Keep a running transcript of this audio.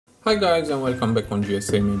Hi guys, and welcome back on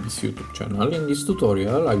GSM-ABC YouTube channel. In this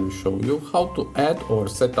tutorial I will show you how to add or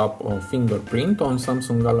set up a fingerprint on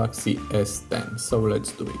Samsung Galaxy S10. So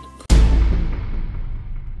let's do it.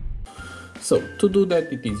 So to do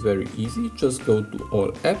that it is very easy. Just go to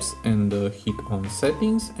all apps and hit on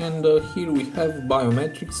settings, and here we have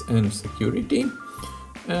biometrics and security,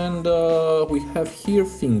 and we have here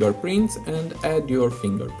fingerprints and add your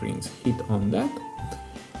fingerprints. Hit on that.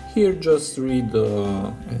 Here just read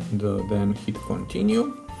and then hit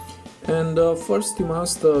continue, and first you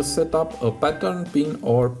must set up a pattern, pin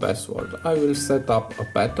or password. I will set up a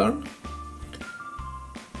pattern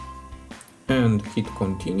and hit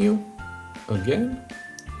continue. Again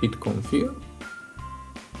hit confirm.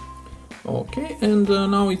 Okay, and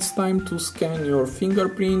now it's time to scan your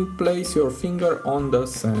fingerprint. Place your finger on the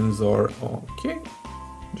sensor. Okay,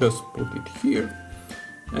 just put it here,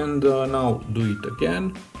 and now do it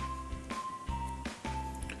again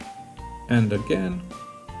and again.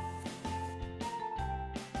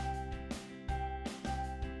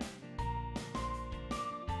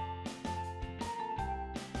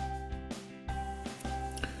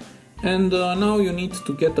 And now you need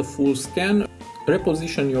to get a full scan.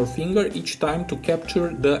 Reposition your finger each time to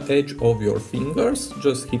capture the edge of your fingers.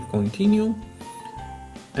 Just hit continue,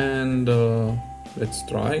 and let's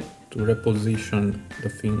try to reposition the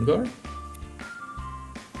finger.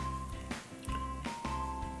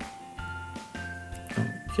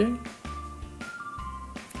 Okay,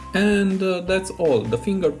 and that's all. The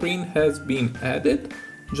fingerprint has been added.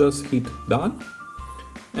 Just hit done,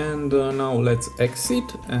 and now let's exit,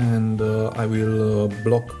 and I will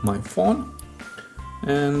block my phone,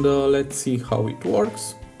 and let's see how it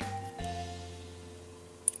works.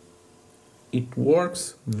 It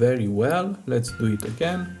works very well. Let's do it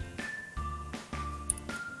again.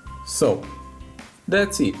 So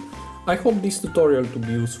that's it. I hope this tutorial to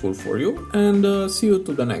be useful for you, and see you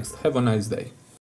to the next. Have a nice day.